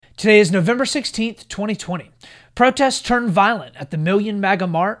Today is November 16th, 2020. Protests turned violent at the Million MAGA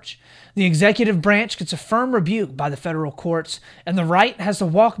March. The executive branch gets a firm rebuke by the federal courts, and the right has to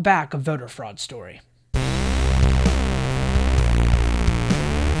walk back a voter fraud story.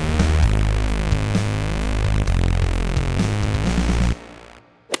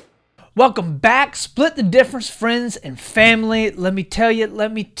 Welcome back, Split the Difference friends and family. Let me tell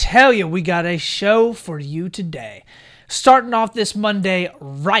you, we got a show for you today. Starting off this Monday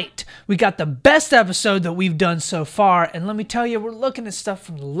right, we got the best episode that we've done so far, and let me tell you, we're looking at stuff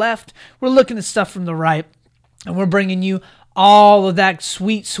from the left, we're looking at stuff from the right, and we're bringing you all of that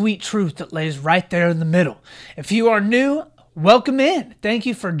sweet, sweet truth that lays right there in the middle. If you are new, welcome in. Thank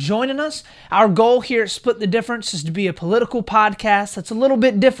you for joining us. Our goal here at Split the Difference is to be a political podcast that's a little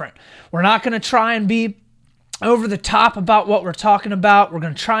bit different. We're not going to try and be over the top about what we're talking about. We're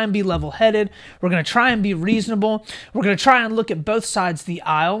going to try and be level-headed. We're going to try and be reasonable. We're going to try and look at both sides of the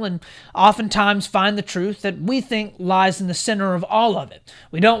aisle and oftentimes find the truth that we think lies in the center of all of it.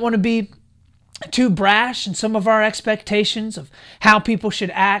 We don't want to be too brash in some of our expectations of how people should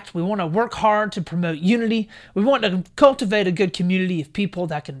act. We want to work hard to promote unity. We want to cultivate a good community of people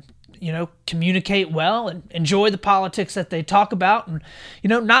that can, communicate well and enjoy the politics that they talk about and,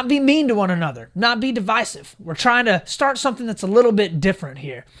 not be mean to one another, not be divisive. We're trying to start something that's a little bit different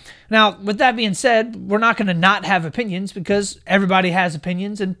here. Now, with that being said, we're not going to not have opinions because everybody has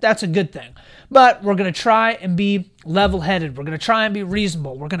opinions, and that's a good thing. But we're going to try and be level-headed. We're going to try and be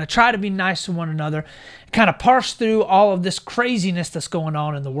reasonable. We're going to try to be nice to one another, kind of parse through all of this craziness that's going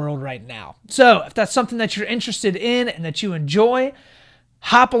on in the world right now. So if that's something that you're interested in and that you enjoy,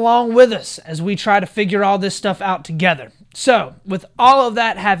 hop along with us as we try to figure all this stuff out together. So with all of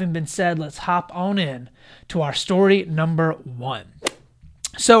that having been said, let's hop on in to our story number one.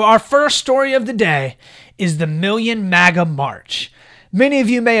 So our first story of the day is the Million MAGA March. Many of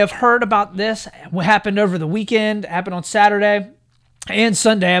you may have heard about this. What happened over the weekend, happened on Saturday and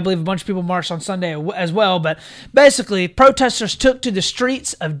Sunday. I believe a bunch of people marched on Sunday as well. But basically, protesters took to the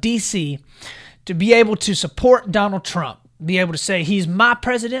streets of D.C. to be able to support Donald Trump, be able to say, he's my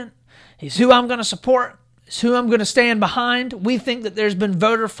president, he's who I'm going to support, it's who I'm going to stand behind. We think that there's been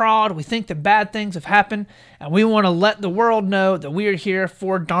voter fraud. We think that bad things have happened, and we want to let the world know that we are here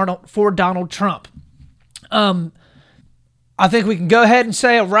for Donald Trump. I think we can go ahead and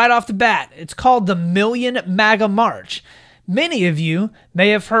say it right off the bat. It's called the Million MAGA March. Many of you may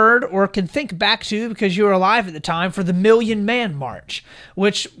have heard or can think back to, because you were alive at the time, for the Million Man March,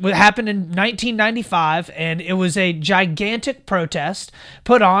 which happened in 1995, and it was a gigantic protest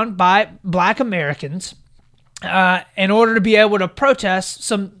put on by Black Americans in order to be able to protest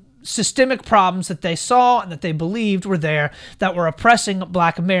some systemic problems that they saw and that they believed were there that were oppressing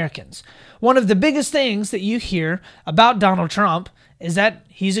Black Americans. One of the biggest things that you hear about Donald Trump is that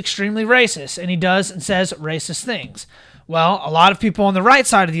he's extremely racist, and he does and says racist things. Well, a lot of people on the right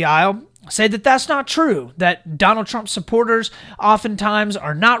side of the aisle say that that's not true, that Donald Trump supporters oftentimes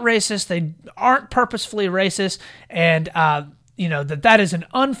are not racist, they aren't purposefully racist, and that is an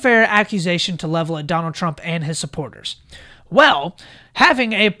unfair accusation to level at Donald Trump and his supporters. Well,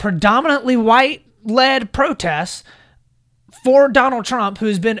 having a predominantly white-led protest for Donald Trump, who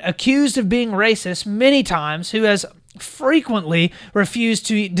has been accused of being racist many times, who has frequently refused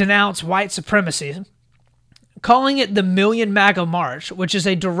to denounce white supremacy, calling it the Million MAGA March, which is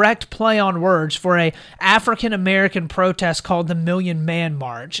a direct play on words for a African-American protest called the Million Man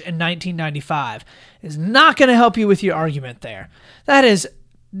March in 1995, is not going to help you with your argument there. That is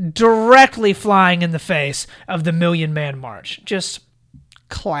directly flying in the face of the Million Man March. Just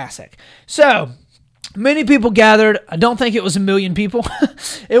classic. So, many people gathered. I don't think it was 1 million people.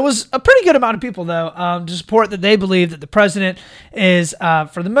 It was a pretty good amount of people, though, to support that they believe that the president is,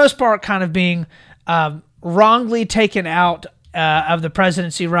 for the most part, kind of being wrongly taken out of the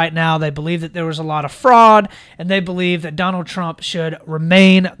presidency right now. They believe that there was a lot of fraud, and they believe that Donald Trump should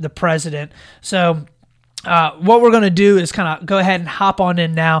remain the president. So what we're going to do is kind of go ahead and hop on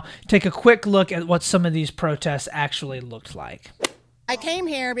in now, take a quick look at what some of these protests actually looked like. I came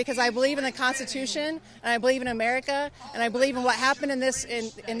here because I believe in the Constitution, and I believe in America, and I believe in what happened in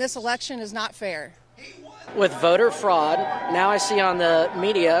this election is not fair. With voter fraud, now I see on the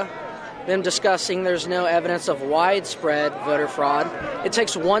media them discussing there's no evidence of widespread voter fraud. It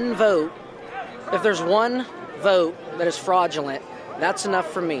takes one vote. If there's one vote that is fraudulent, that's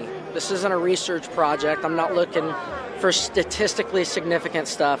enough for me. This isn't a research project. I'm not looking for statistically significant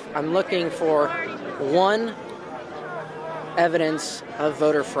stuff. I'm looking for one evidence of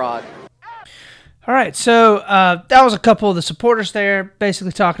voter fraud. All right, so that was a couple of the supporters there,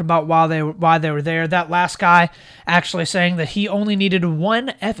 basically talking about why they were there. That last guy actually saying that he only needed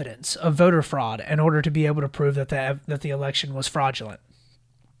one evidence of voter fraud in order to be able to prove that the election was fraudulent.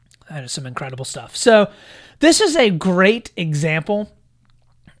 That is some incredible stuff. So this is a great example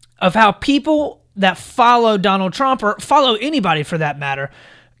of how people that follow Donald Trump, or follow anybody for that matter,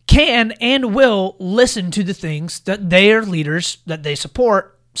 can and will listen to the things that their leaders that they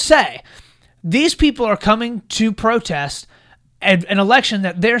support say. These people are coming to protest an election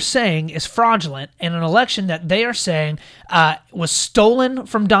that they're saying is fraudulent, and an election that they are saying was stolen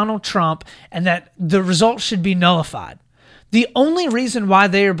from Donald Trump, and that the results should be nullified. The only reason why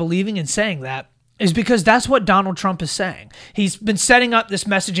they are believing and saying that is because that's what Donald Trump is saying. He's been setting up this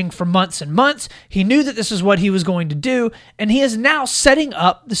messaging for months and months. He knew that this is what he was going to do, and he is now setting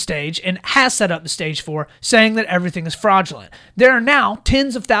up the stage, and has set up the stage for saying that everything is fraudulent. There are now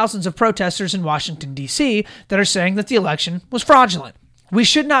tens of thousands of protesters in Washington, D.C. that are saying that the election was fraudulent. We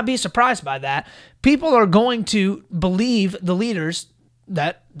should not be surprised by that. People are going to believe the leaders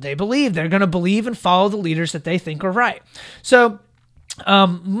that they believe. They're going to believe and follow the leaders that they think are right. So,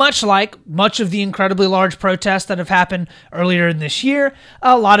 much like much of the incredibly large protests that have happened earlier in this year,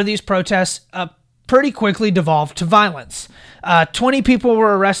 a lot of these protests pretty quickly devolved to violence. 20 people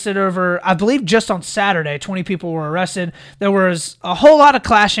were arrested over, I believe just on Saturday, 20 people were arrested. There was a whole lot of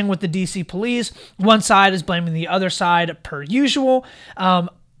clashing with the DC police. One side is blaming the other side per usual.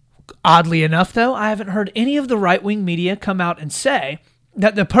 Oddly enough, though, I haven't heard any of the right-wing media come out and say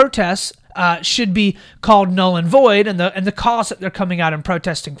that the protests should be called null and void, and the cause that they're coming out and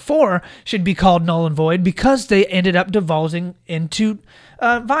protesting for should be called null and void because they ended up devolving into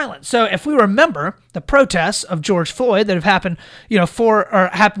violence. So if we remember the protests of George Floyd that have happened,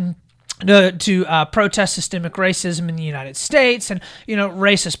 to protest systemic racism in the United States, and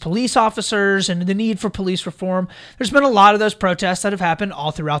racist police officers and the need for police reform. There's been a lot of those protests that have happened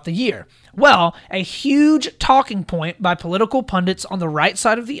all throughout the year. Well, a huge talking point by political pundits on the right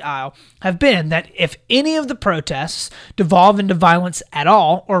side of the aisle have been that if any of the protests devolve into violence at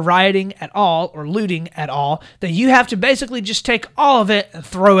all, or rioting at all, or looting at all, then you have to basically just take all of it and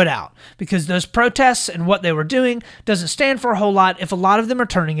throw it out, because those protests and what they were doing doesn't stand for a whole lot if a lot of them are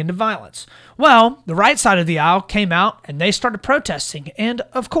turning into violence. Well, the right side of the aisle came out and they started protesting, and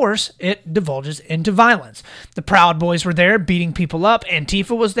of course, it divulges into violence. The Proud Boys were there beating people up.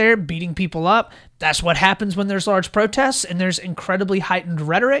 Antifa was there beating people up. That's what happens when there's large protests, and there's incredibly heightened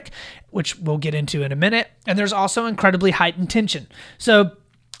rhetoric, which we'll get into in a minute, and there's also incredibly heightened tension. So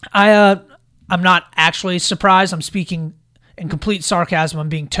I'm not actually surprised. I'm speaking in complete sarcasm. I'm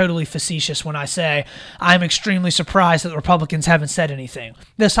being totally facetious when I say I'm extremely surprised that the Republicans haven't said anything.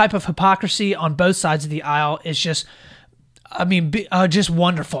 This type of hypocrisy on both sides of the aisle is just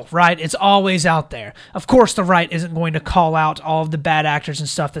wonderful, right? It's always out there. Of course, the right isn't going to call out all of the bad actors and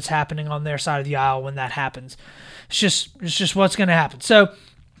stuff that's happening on their side of the aisle when that happens. It's just what's going to happen. So,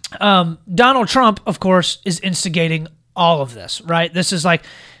 Donald Trump, of course, is instigating all of this, right? This is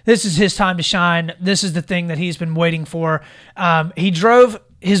his time to shine. This is the thing that he's been waiting for. He drove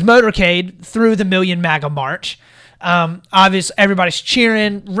his motorcade through the Million MAGA March. Obviously, everybody's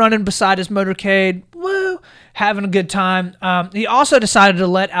cheering, running beside his motorcade, woo, having a good time. He also decided to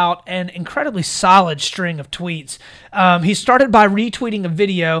let out an incredibly solid string of tweets. He started by retweeting a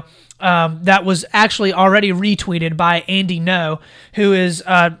video that was actually already retweeted by Andy Ngo, who is,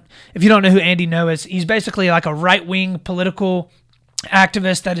 if you don't know who Andy Ngo is, he's basically like a right-wing political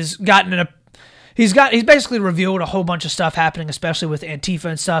activist that has gotten he's basically revealed a whole bunch of stuff happening, especially with Antifa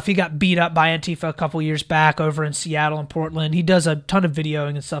and stuff. He got beat up by Antifa a couple years back over in Seattle and Portland. He does a ton of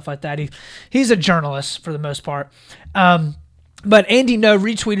videoing and stuff like that. He's a journalist for the most part. But Andy Ngo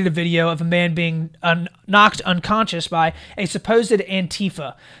retweeted a video of a man being knocked unconscious by a supposed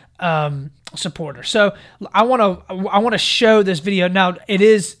Antifa supporter. So I want to show this video. Now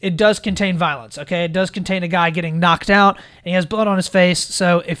it does contain violence. Okay, it does contain a guy getting knocked out and he has blood on his face.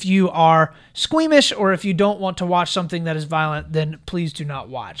 So if you are squeamish or if you don't want to watch something that is violent, then please do not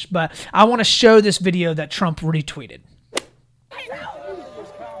watch. But I want to show this video that Trump retweeted.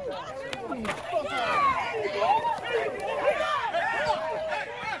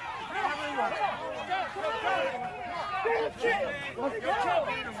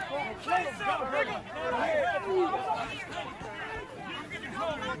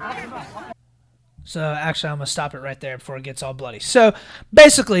 So actually, I'm going to stop it right there before it gets all bloody. So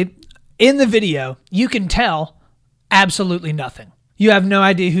basically, in the video, you can tell absolutely nothing. You have no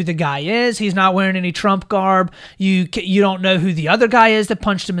idea who the guy is. He's not wearing any Trump garb. You don't know who the other guy is that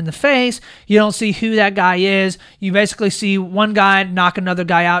punched him in the face. You don't see who that guy is. You basically see one guy knock another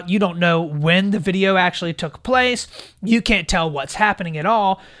guy out. You don't know when the video actually took place. You can't tell what's happening at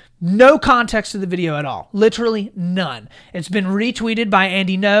all. No context to the video at all. Literally none. It's been retweeted by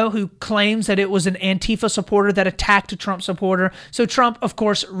Andy Ngo, who claims that it was an Antifa supporter that attacked a Trump supporter. So Trump, of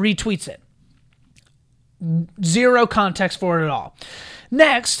course, retweets it. Zero context for it at all.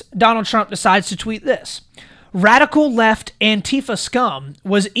 Next, Donald Trump decides to tweet this. Radical left Antifa scum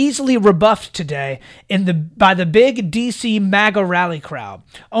was easily rebuffed today by the big DC MAGA rally crowd,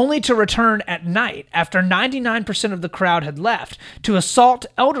 only to return at night after 99% of the crowd had left to assault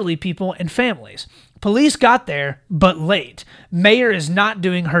elderly people and families. Police got there, but late. Mayor is not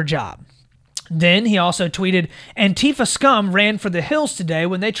doing her job. Then he also tweeted, Antifa scum ran for the hills today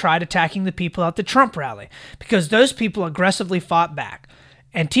when they tried attacking the people at the Trump rally because those people aggressively fought back.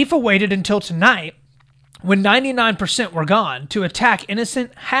 Antifa waited until tonight when 99% were gone to attack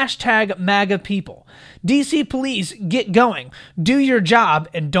innocent #MAGA people. DC police, get going. Do your job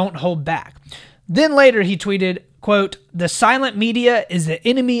and don't hold back. Then later he tweeted, quote, the silent media is the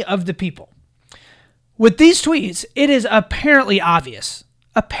enemy of the people. With these tweets, it is apparently obvious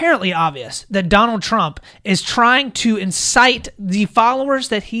that Donald Trump is trying to incite the followers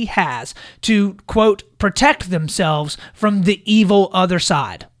that he has to, quote, protect themselves from the evil other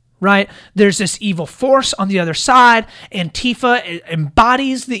side. Right? There's this evil force on the other side. Antifa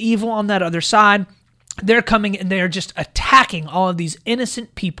embodies the evil on that other side. They're coming and they're just attacking all of these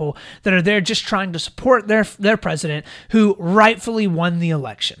innocent people that are there just trying to support their president who rightfully won the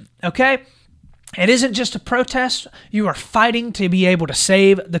election. Okay? It isn't just a protest. You are fighting to be able to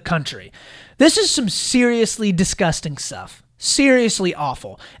save the country. This is some seriously disgusting stuff. Seriously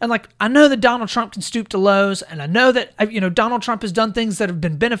awful. And I know that Donald Trump can stoop to lows, and I know that, Donald Trump has done things that have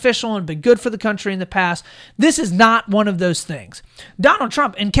been beneficial and been good for the country in the past. This is not one of those things. Donald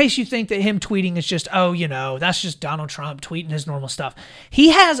Trump, in case you think that him tweeting is just, that's just Donald Trump tweeting his normal stuff. He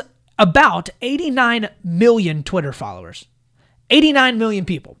has about 89 million Twitter followers. 89 million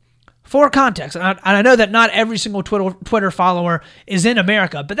people. For context, and I know that not every single Twitter follower is in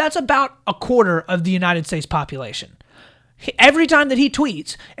America, but that's about a quarter of the United States population. Every time that he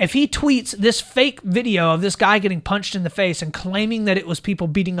tweets, if he tweets this fake video of this guy getting punched in the face and claiming that it was people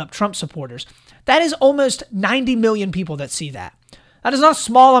beating up Trump supporters, that is almost 90 million people that see that. That is not a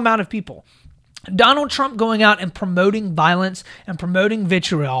small amount of people. Donald Trump going out and promoting violence and promoting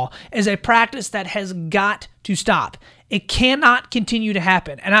vitriol is a practice that has got to stop. It cannot continue to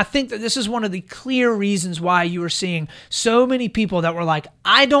happen. And I think that this is one of the clear reasons why you are seeing so many people that were like,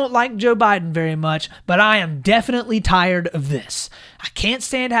 I don't like Joe Biden very much, but I am definitely tired of this. I can't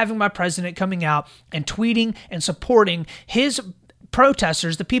stand having my president coming out and tweeting and supporting his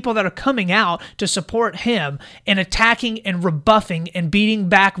protesters, the people that are coming out to support him, and attacking and rebuffing and beating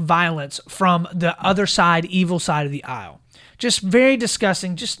back violence from the other side, evil side of the aisle. Just very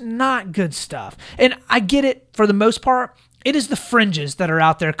disgusting, just not good stuff. And I get it, for the most part, it is the fringes that are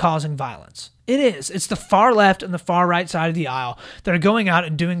out there causing violence. It is. It's the far left and the far right side of the aisle that are going out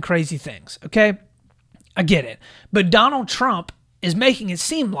and doing crazy things, okay? I get it. But Donald Trump is making it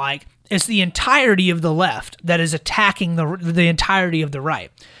seem like it's the entirety of the left that is attacking the entirety of the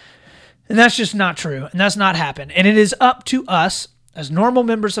right. And that's just not true, and that's not happened. And it is up to us as normal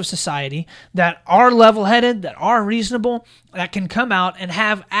members of society that are level-headed, that are reasonable, that can come out and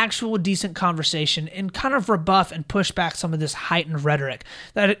have actual decent conversation and kind of rebuff and push back some of this heightened rhetoric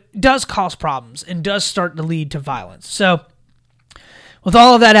that it does cause problems and does start to lead to violence. So with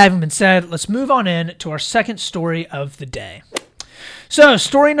all of that having been said, let's move on in to our second story of the day. So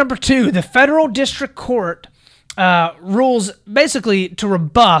story number 2, the federal district court rules basically to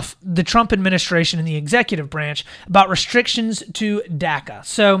rebuff the Trump administration and the executive branch about restrictions to DACA.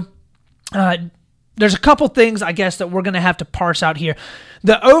 So there's a couple things, I guess, that we're going to have to parse out here.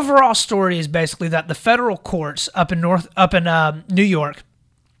 The overall story is basically that the federal courts up in New York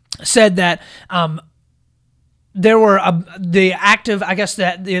said that there were the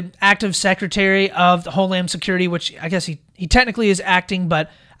active secretary of the Homeland Security, which I guess he technically is acting,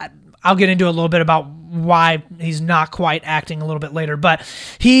 but I'll get into a little bit about why he's not quite acting a little bit later. But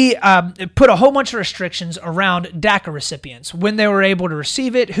he put a whole bunch of restrictions around DACA recipients, when they were able to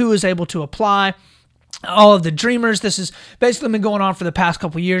receive it, who was able to apply. All of the Dreamers. This has basically been going on for the past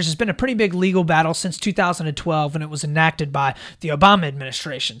couple of years. It's been a pretty big legal battle since 2012 when it was enacted by the Obama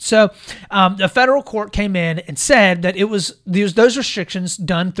administration. So the federal court came in and said that it was those restrictions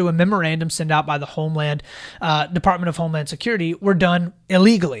done through a memorandum sent out by the Department of Homeland Security were done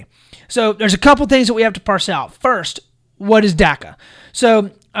illegally. So there's a couple things that we have to parse out. First, what is DACA?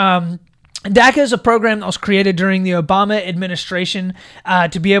 So DACA is a program that was created during the Obama administration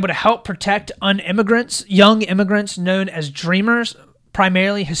to be able to help protect young immigrants known as dreamers,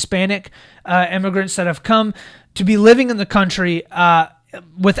 primarily Hispanic immigrants that have come to be living in the country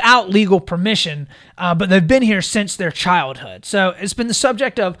without legal permission, but they've been here since their childhood. So it's been the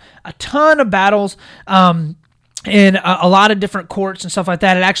subject of a ton of battles in a lot of different courts and stuff like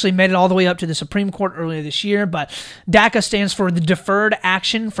that. It actually made it all the way up to the Supreme Court earlier this year, but DACA stands for the Deferred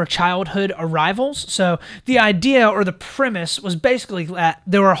Action for Childhood Arrivals. So the idea or the premise was basically that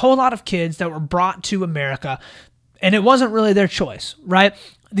there were a whole lot of kids that were brought to America, and it wasn't really their choice, right?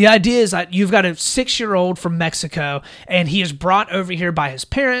 The idea is that you've got a 6-year-old from Mexico, and he is brought over here by his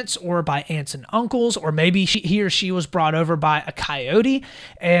parents or by aunts and uncles, or maybe he or she was brought over by a coyote,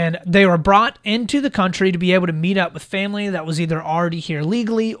 and they were brought into the country to be able to meet up with family that was either already here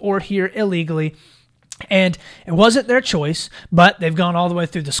legally or here illegally. And it wasn't their choice, but they've gone all the way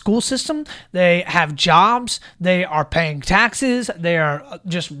through the school system. They have jobs. They are paying taxes. They are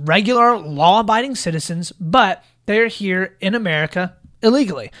just regular law-abiding citizens, but they're here in America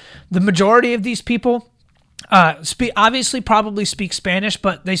illegally. The majority of these people obviously probably speak Spanish,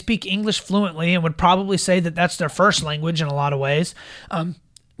 but they speak English fluently and would probably say that that's their first language in a lot of ways.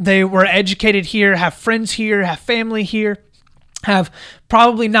 They were educated here, have friends here, have family here, have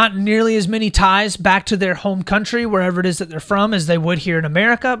probably not nearly as many ties back to their home country, wherever it is that they're from, as they would here in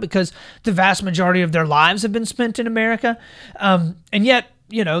America, because the vast majority of their lives have been spent in America. And yet,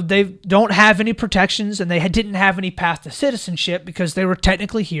 they don't have any protections, and they didn't have any path to citizenship because they were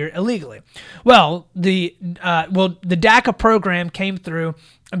technically here illegally. Well, the DACA program came through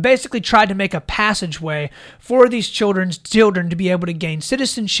and basically tried to make a passageway for these children to be able to gain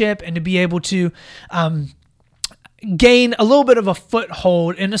citizenship and to be able to gain a little bit of a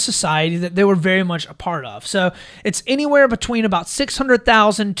foothold in a society that they were very much a part of. So it's anywhere between about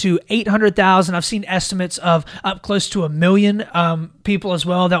 600,000 to 800,000. I've seen estimates of up close to 1 million people as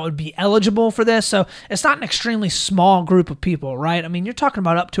well that would be eligible for this. So it's not an extremely small group of people, right? I mean, you're talking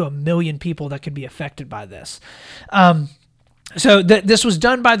about up to 1 million people that could be affected by this. So this was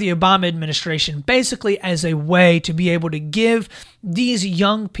done by the Obama administration basically as a way to be able to give these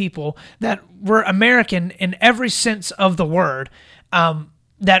young people that were American in every sense of the word,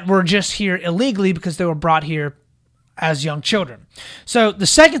 that were just here illegally because they were brought here as young children. So the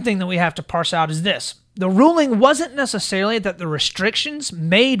second thing that we have to parse out is this. The ruling wasn't necessarily that the restrictions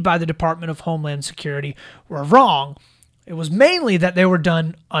made by the Department of Homeland Security were wrong. It was mainly that they were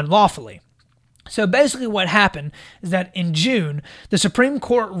done unlawfully. So basically what happened is that in June, the Supreme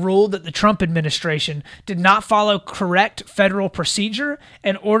Court ruled that the Trump administration did not follow correct federal procedure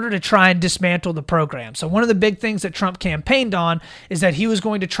in order to try and dismantle the program. So one of the big things that Trump campaigned on is that he was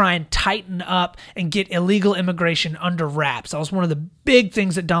going to try and tighten up and get illegal immigration under wraps. That was one of the big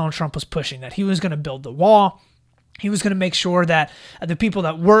things that Donald Trump was pushing, that he was going to build the wall. He was going to make sure that the people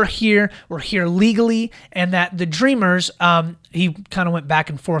that were here legally, and that the dreamers, he kind of went back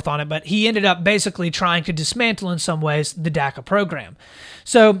and forth on it, but he ended up basically trying to dismantle in some ways the DACA program.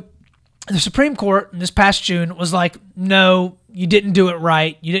 So the Supreme Court this past June was like, no, you didn't do it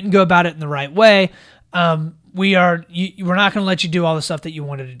right. You didn't go about it in the right way. We're not going to let you do all the stuff that you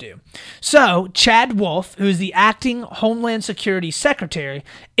wanted to do. So Chad Wolf, who's the acting Homeland Security Secretary,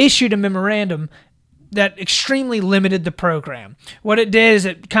 issued a memorandum that extremely limited the program. What it did is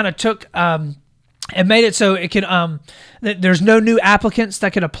it kind of took, it made it so it could, that there's no new applicants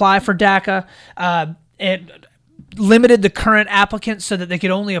that could apply for DACA. It limited the current applicants so that they could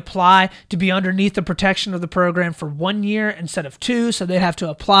only apply to be underneath the protection of the program for 1 year instead of 2, so they'd have to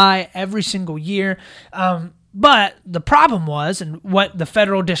apply every single year. But the problem was, and what the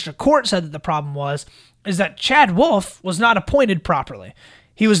federal district court said that the problem was, is that Chad Wolf was not appointed properly.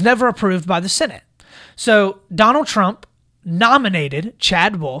 He was never approved by the Senate. So Donald Trump nominated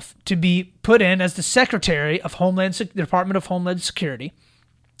Chad Wolf to be put in as the Secretary of the Department of Homeland Security,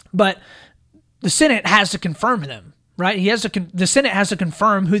 but the Senate has to confirm them, right? The Senate has to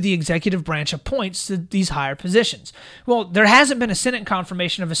confirm who the executive branch appoints to these higher positions. Well, there hasn't been a Senate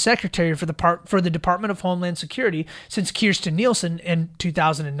confirmation of a secretary for the Department of Homeland Security since Kirstjen Nielsen in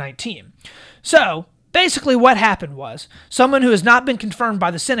 2019. So basically what happened was someone who has not been confirmed by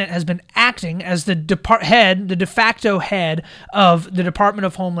the Senate has been acting as the de facto head of the Department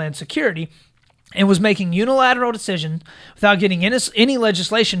of Homeland Security, and was making unilateral decisions without getting any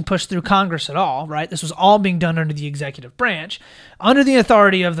legislation pushed through Congress at all, right? This was all being done under the executive branch, under the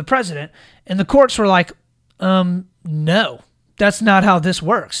authority of the president, and the courts were like, no, that's not how this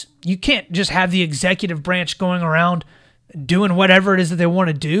works. You can't just have the executive branch going around doing whatever it is that they want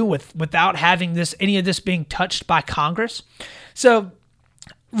to do without having any of this being touched by Congress. So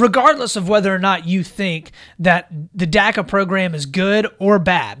regardless of whether or not you think that the DACA program is good or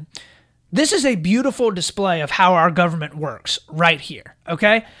bad, this is a beautiful display of how our government works right here,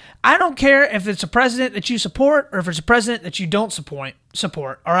 okay? I don't care if it's a president that you support or if it's a president that you don't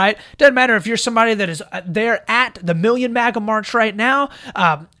support, all right? Doesn't matter if you're somebody that is there at the Million MAGA March right now,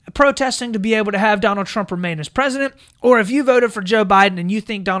 protesting to be able to have Donald Trump remain as president, or if you voted for Joe Biden and you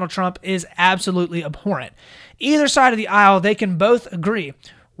think Donald Trump is absolutely abhorrent. Either side of the aisle, they can both agree.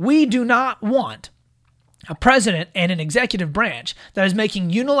 We do not want a president and an executive branch that is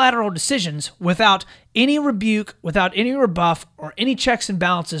making unilateral decisions without any rebuke, without any rebuff, or any checks and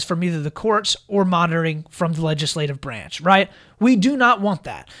balances from either the courts or monitoring from the legislative branch, right? We do not want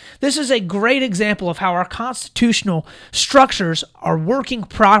that. This is a great example of how our constitutional structures are working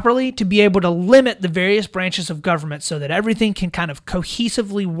properly to be able to limit the various branches of government so that everything can kind of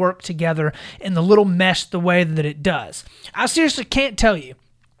cohesively work together in the little mesh the way that it does. I seriously can't tell you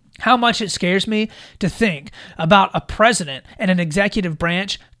how much it scares me to think about a president and an executive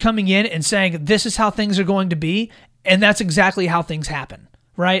branch coming in and saying, this is how things are going to be, and that's exactly how things happen,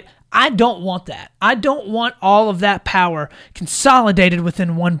 right? I don't want that. I don't want all of that power consolidated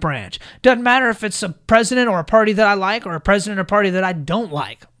within one branch. Doesn't matter if it's a president or a party that I like or a president or party that I don't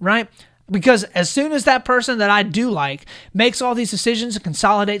like, right? Because as soon as that person that I do like makes all these decisions and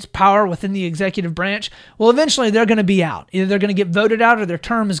consolidates power within the executive branch, well, eventually they're going to be out. Either they're going to get voted out or their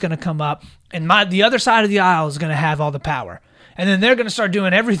term is going to come up, and the other side of the aisle is going to have all the power. And then they're going to start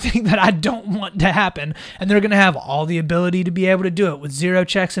doing everything that I don't want to happen, and they're going to have all the ability to be able to do it with zero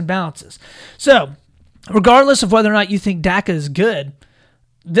checks and balances. So, regardless of whether or not you think DACA is good,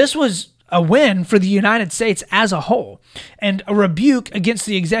 this was a win for the United States as a whole, and a rebuke against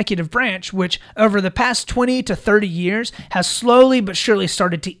the executive branch, which over the past 20 to 30 years has slowly but surely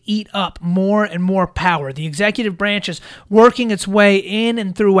started to eat up more and more power. The executive branch is working its way in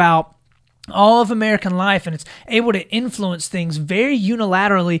and throughout all of American life, and it's able to influence things very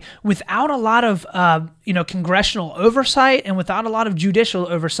unilaterally without a lot of congressional oversight and without a lot of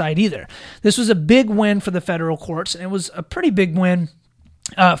judicial oversight either. This was a big win for the federal courts, and it was a pretty big win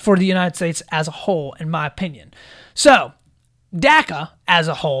for the United States as a whole, in my opinion. So, DACA as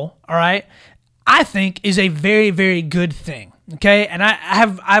a whole, all right, I think is a very, very good thing. Okay, and I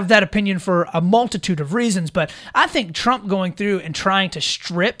have that opinion for a multitude of reasons, but I think Trump going through and trying to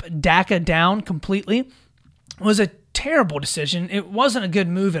strip DACA down completely was a terrible decision. It wasn't a good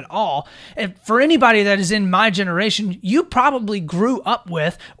move at all. And for anybody that is in my generation, you probably grew up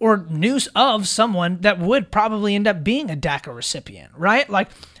with or knew of someone that would probably end up being a DACA recipient, right? Like,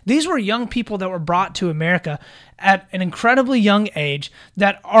 these were young people that were brought to America at an incredibly young age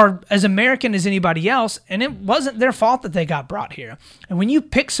that are as American as anybody else, and it wasn't their fault that they got brought here. And when you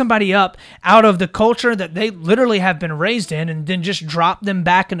pick somebody up out of the culture that they literally have been raised in and then just drop them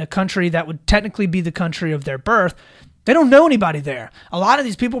back in a country that would technically be the country of their birth, they don't know anybody there. A lot of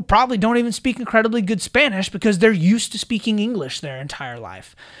these people probably don't even speak incredibly good Spanish because they're used to speaking English their entire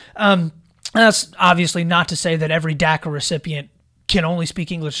life. That's obviously not to say that every DACA recipient can only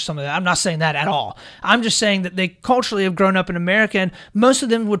speak English or something like that. I'm not saying that at all. I'm just saying that they culturally have grown up in America, and most of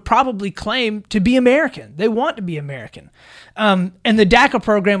them would probably claim to be American. They want to be American. And the DACA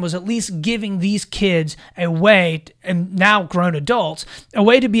program was at least giving these kids a way, and now grown adults, a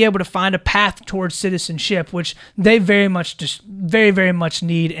way to be able to find a path towards citizenship, which they very, very much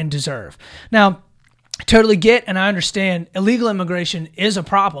need and deserve. Now, I totally get and I understand illegal immigration is a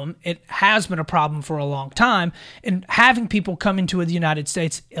problem. It has been a problem for a long time, and having people come into the United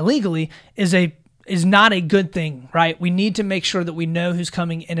States illegally is not a good thing, right? We need to make sure that we know who's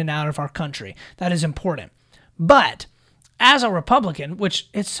coming in and out of our country. That is important. But as a Republican, which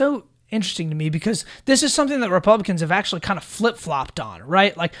it's so interesting to me because this is something that Republicans have actually kind of flip-flopped on,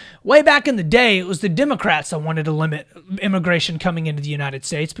 right? Like, way back in the day, it was the Democrats that wanted to limit immigration coming into the United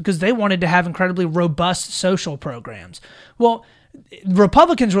States because they wanted to have incredibly robust social programs. Well,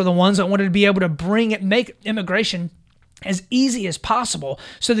 Republicans were the ones that wanted to be able to make immigration as easy as possible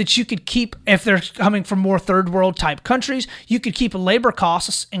so that you could keep, if they're coming from more third world type countries, you could keep labor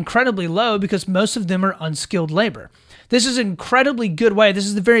costs incredibly low because most of them are unskilled labor. This is an incredibly good way. This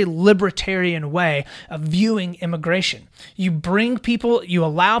is the very libertarian way of viewing immigration. You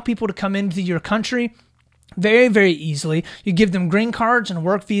allow people to come into your country, very, very easily. You give them green cards and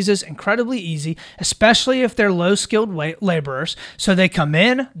work visas incredibly easy, especially if they're low-skilled laborers. So they come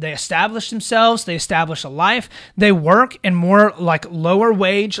in, they establish themselves, they establish a life, they work in more like lower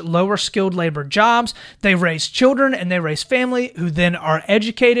wage, lower skilled labor jobs. They raise children and they raise family who then are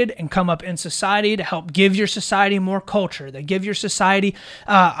educated and come up in society to help give your society more culture. They give your society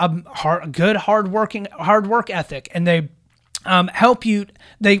a good hard work ethic, and they help you.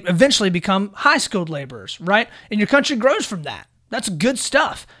 They eventually become high-skilled laborers, right? And your country grows from that. That's good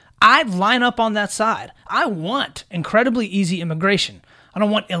stuff. I line up on that side. I want incredibly easy immigration. I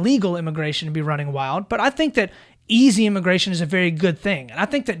don't want illegal immigration to be running wild, but I think that easy immigration is a very good thing. And I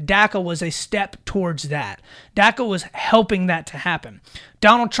think that DACA was a step towards that. DACA was helping that to happen.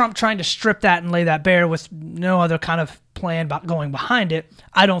 Donald Trump trying to strip that and lay that bare with no other kind of plan about going behind it,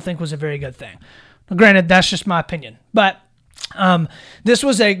 I don't think was a very good thing. Now, granted, that's just my opinion, but this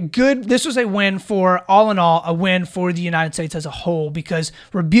was a win for, all in all, a win for the United States as a whole, because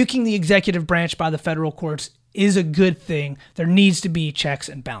rebuking the executive branch by the federal courts is a good thing. There needs to be checks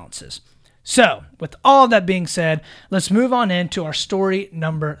and balances. So, with all of that being said, let's move on into our story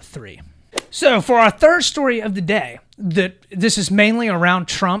number 3. So, for our third story of the day, this is mainly around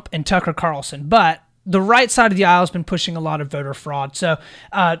Trump and Tucker Carlson, but the right side of the aisle has been pushing a lot of voter fraud. So,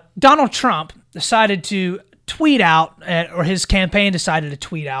 Donald Trump decided to tweet out, or his campaign decided to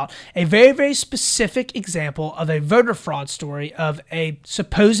tweet out, a very, very specific example of a voter fraud story of a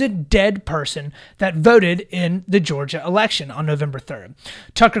supposed dead person that voted in the Georgia election on November 3rd.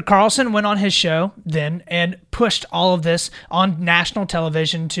 Tucker Carlson went on his show then and pushed all of this on national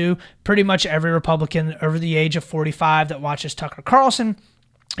television to pretty much every Republican over the age of 45 that watches Tucker Carlson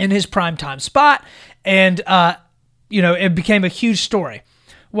in his primetime spot, and it became a huge story.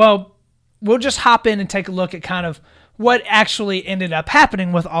 Well, we'll just hop in and take a look at kind of what actually ended up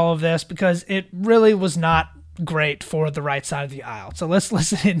happening with all of this, because it really was not great for the right side of the aisle. So let's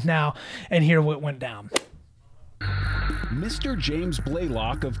listen in now and hear what went down. Mr. James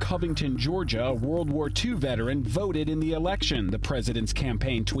Blaylock of Covington, Georgia, a World War II veteran, voted in the election, the president's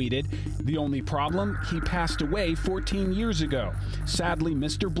campaign tweeted. The only problem? He passed away 14 years ago. Sadly,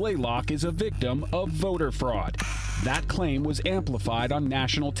 Mr. Blaylock is a victim of voter fraud. That claim was amplified on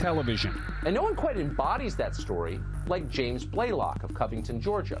national television. And no one quite embodies that story like James Blaylock of Covington,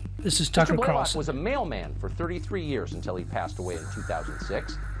 Georgia. This is Tucker Mr. Blaylock Carlson. was a mailman for 33 years until he passed away in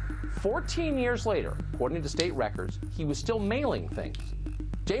 2006. 14 years later, according to state records, he was still mailing things.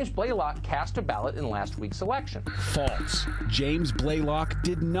 James Blaylock cast a ballot in last week's election. False. James Blaylock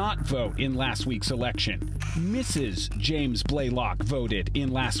did not vote in last week's election. Mrs. James Blaylock voted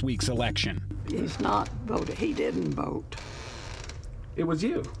in last week's election. He's not voted. He didn't vote. It was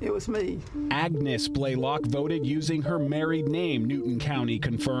you. It was me. Agnes Blaylock voted using her married name, Newton County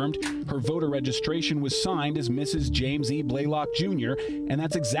confirmed. Her voter registration was signed as Mrs. James E. Blaylock Jr., and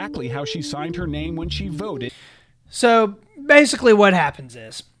that's exactly how she signed her name when she voted. So basically what happens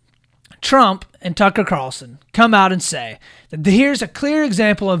is Trump and Tucker Carlson come out and say that here's a clear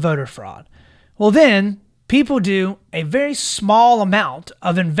example of voter fraud. Well, then people do a very small amount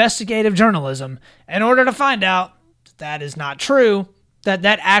of investigative journalism in order to find out that is not true, that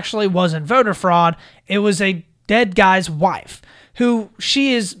actually wasn't voter fraud. It was a dead guy's wife, who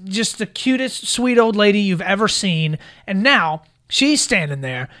she is just the cutest, sweet old lady you've ever seen. And now she's standing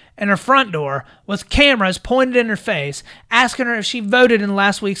there in her front door with cameras pointed in her face, asking her if she voted in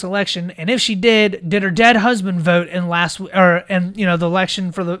last week's election, and if she did her dead husband vote in the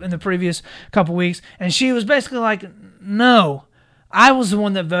election in the previous couple weeks? And she was basically like, "No, I was the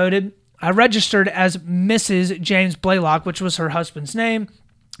one that voted. I registered as Mrs. James Blaylock," which was her husband's name.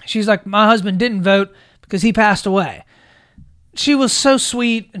 She's like, "My husband didn't vote because he passed away." She was so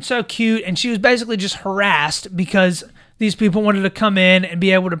sweet and so cute, and she was basically just harassed because these people wanted to come in and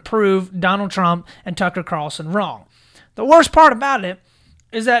be able to prove Donald Trump and Tucker Carlson wrong. The worst part about it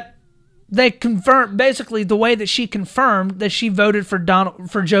is that they confirmed, basically the way that she confirmed that she voted for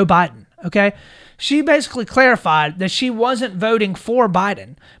Joe Biden, okay? She basically clarified that she wasn't voting for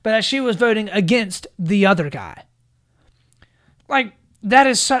Biden, but that she was voting against the other guy. Like, that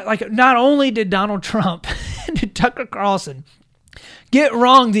is not only did Donald Trump and Tucker Carlson get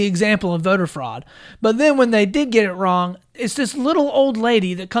wrong the example of voter fraud, but then when they did get it wrong, it's this little old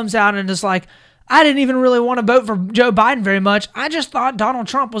lady that comes out and is like, "I didn't even really want to vote for Joe Biden very much. I just thought Donald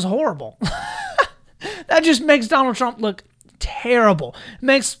Trump was horrible." That just makes Donald Trump look terrible. It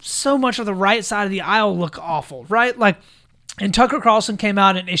makes so much of the right side of the aisle look awful, right? Like, And Tucker Carlson came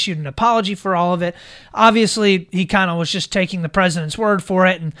out and issued an apology for all of it. Obviously, he kind of was just taking the president's word for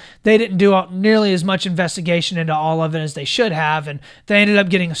it, and they didn't do nearly as much investigation into all of it as they should have, and they ended up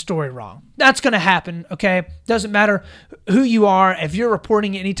getting a story wrong. That's going to happen, okay? Doesn't matter who you are. If you're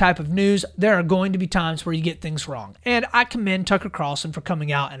reporting any type of news, there are going to be times where you get things wrong. And I commend Tucker Carlson for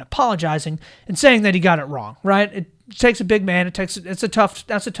coming out and apologizing and saying that he got it wrong, right? It takes a big man. That's a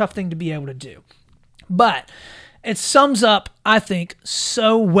tough thing to be able to do. But it sums up, I think,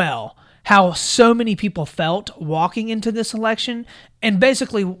 so well how so many people felt walking into this election and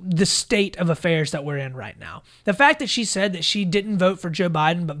basically the state of affairs that we're in right now. The fact that she said that she didn't vote for Joe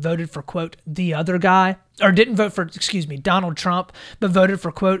Biden but voted for, quote, the other guy, or didn't vote for, Donald Trump, but voted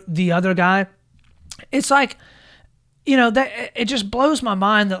for, quote, the other guy. It's like, that it just blows my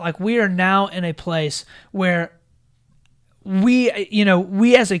mind that like we are now in a place where we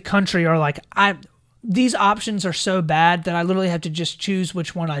as a country are like, these options are so bad that I literally have to just choose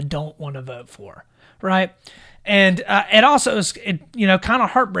which one I don't want to vote for, right? And it also is, kind of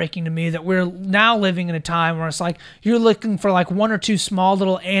heartbreaking to me that we're now living in a time where it's like you're looking for like one or two small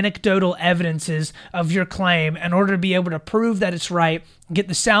little anecdotal evidences of your claim in order to be able to prove that it's right, get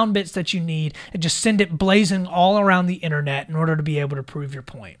the sound bits that you need, and just send it blazing all around the internet in order to be able to prove your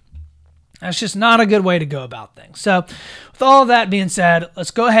point. That's just not a good way to go about things. So with all of that being said,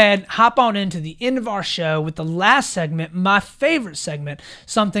 let's go ahead, hop on into the end of our show with the last segment, my favorite segment,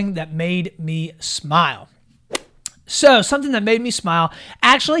 something that made me smile. So something that made me smile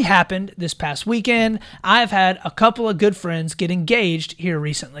actually happened this past weekend. I've had a couple of good friends get engaged here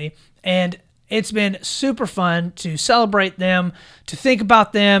recently, and it's been super fun to celebrate them, to think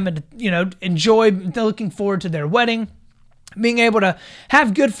about them, and enjoy looking forward to their wedding. Being able to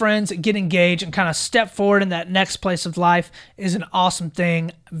have good friends get engaged and kind of step forward in that next place of life is an awesome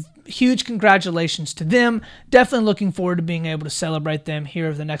thing. Huge congratulations to them. Definitely looking forward to being able to celebrate them here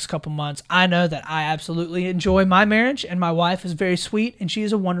over the next couple months. I know that I absolutely enjoy my marriage, and my wife is very sweet, and she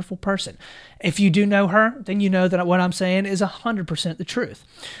is a wonderful person. If you do know her, then you know that what I'm saying is 100% the truth.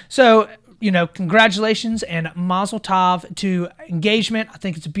 So, congratulations and mazel tov to engagement. I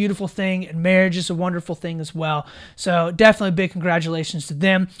think it's a beautiful thing, and marriage is a wonderful thing as well. So definitely big congratulations to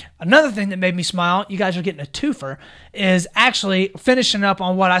them. Another thing that made me smile, you guys are getting a twofer, is actually finishing up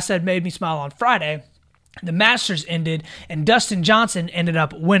on what I said made me smile on Friday. The Masters ended, and Dustin Johnson ended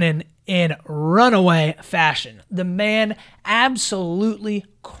up winning in runaway fashion. The man absolutely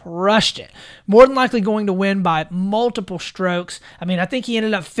crushed it. More than likely going to win by multiple strokes. I mean, I think he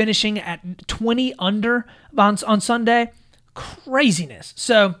ended up finishing at 20 under on Sunday. Craziness.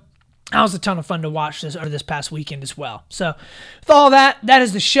 So that was a ton of fun to watch this past weekend as well. So with all that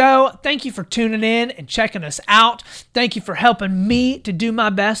is the show. Thank you for tuning in and checking us out. Thank you for helping me to do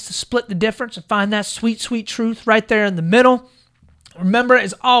my best to split the difference and find that sweet, sweet truth right there in the middle. Remember,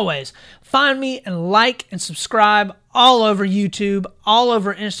 as always, find me and like and subscribe all over YouTube, all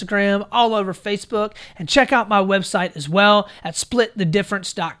over Instagram, all over Facebook, and check out my website as well at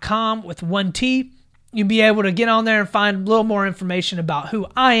splitthedifference.com with 1 T. You'll be able to get on there and find a little more information about who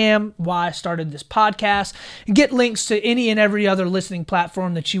I am, why I started this podcast, and get links to any and every other listening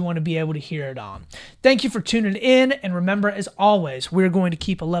platform that you want to be able to hear it on. Thank you for tuning in, and remember, as always, we're going to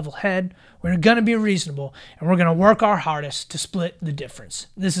keep a level head, we're going to be reasonable, and we're going to work our hardest to split the difference.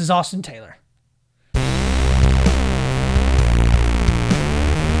 This is Austin Taylor.